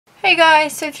Hey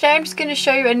guys, so today I'm just going to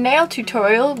show you a nail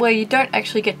tutorial where you don't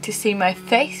actually get to see my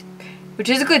face, which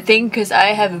is a good thing because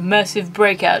I have a massive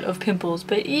breakout of pimples,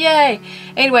 but yay!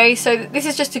 Anyway, so this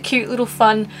is just a cute little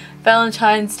fun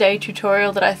Valentine's Day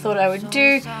tutorial that I thought I would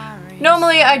do.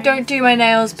 Normally I don't do my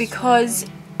nails because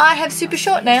I have super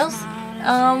short nails.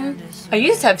 I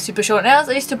used to have super short nails,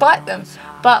 I used to bite them,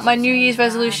 but my New Year's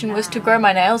resolution was to grow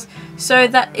my nails, so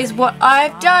that is what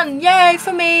I've done. Yay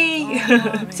for me!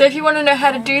 So if you want to know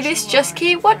how to do this, just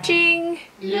keep watching.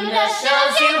 Luna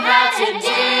shows you how to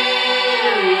do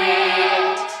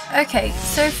it. Okay,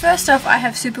 so first off I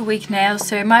have super weak nails,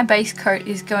 so my base coat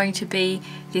is going to be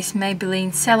this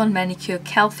Maybelline Salon Manicure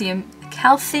Calcium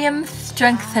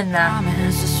Strengthener.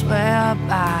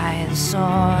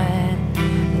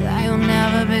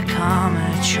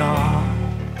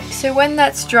 So when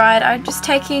that's dried, I'm just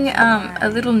taking a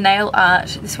little nail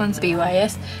art. This one's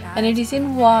BYS and it is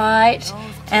in white,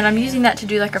 and I'm using that to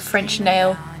do like a French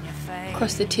nail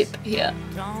across the tip here.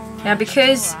 Now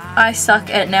because I suck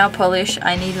at nail polish,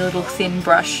 I need a little thin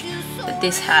brush that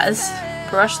this has. The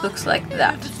brush looks like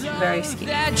that, very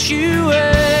skinny.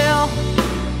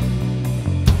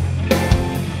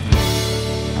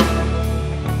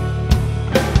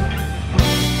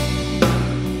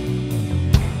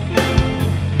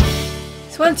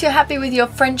 Once you're happy with your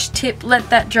French tip, let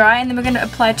that dry, and then we're going to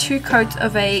apply 2 coats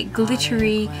of a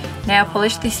glittery nail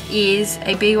polish. This is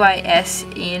a BYS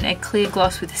in a clear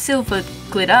gloss with silver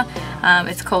glitter.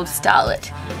 It's called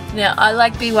Starlet. Now I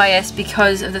like BYS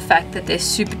because of the fact that they're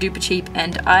super duper cheap,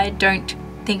 and I don't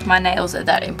think my nails are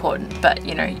that important, but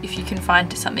you know, if you can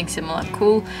find something similar,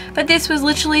 cool. But this was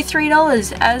literally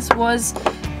 $3, as was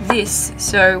this,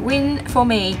 so win for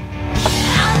me.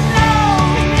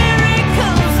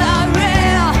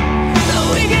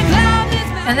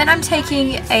 And then I'm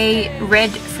taking a red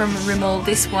from Rimmel.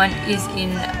 This one is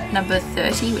in number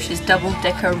 30, which is double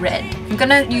decker red. I'm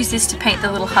gonna use this to paint the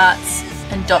little hearts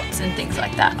and dots and things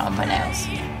like that on my nails.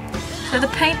 So to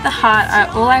paint the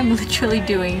heart, all I'm literally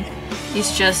doing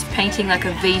is just painting like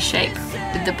a V shape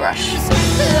with the brush.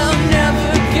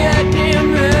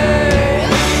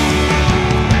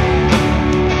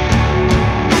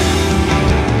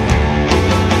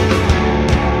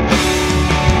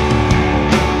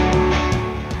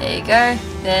 Go,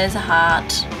 there's a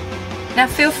heart. Now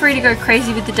feel free to go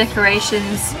crazy with the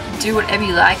decorations, do whatever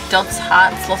you like, dots,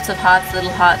 hearts, lots of hearts,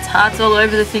 little hearts, hearts all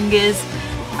over the fingers.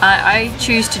 I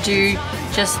choose to do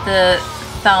just the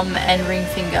thumb and ring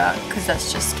finger because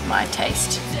that's just my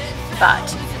taste,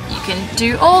 but you can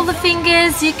do all the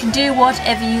fingers, you can do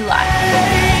whatever you like.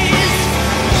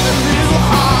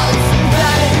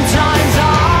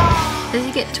 As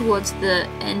you get towards the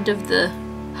end of the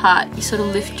heart, you sort of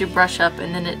lift your brush up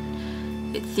and then it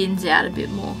thins out a bit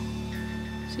more.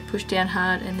 So you push down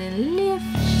hard and then lift.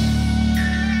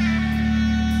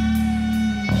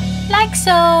 Like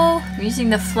so. I'm using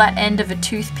the flat end of a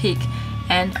toothpick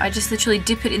and I just literally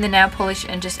dip it in the nail polish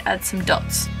and just add some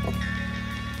dots.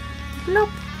 Plop.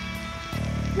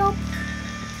 Plop.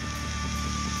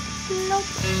 Plop.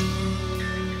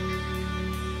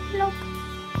 Plop.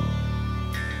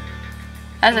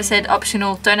 As I said,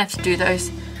 optional, don't have to do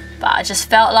those. But I just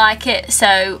felt like it,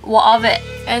 so what of it?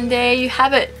 And there you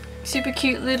have it. Super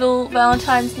cute little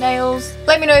Valentine's nails.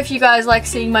 Let me know if you guys like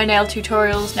seeing my nail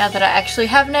tutorials. Now that I actually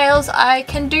have nails, I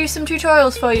can do some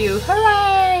tutorials for you.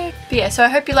 Hooray! But yeah, so I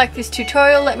hope you like this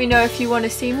tutorial. Let me know if you want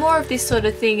to see more of this sort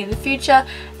of thing in the future.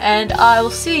 And I will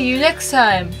see you next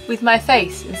time with my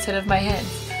face instead of my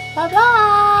hands. Bye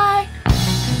bye!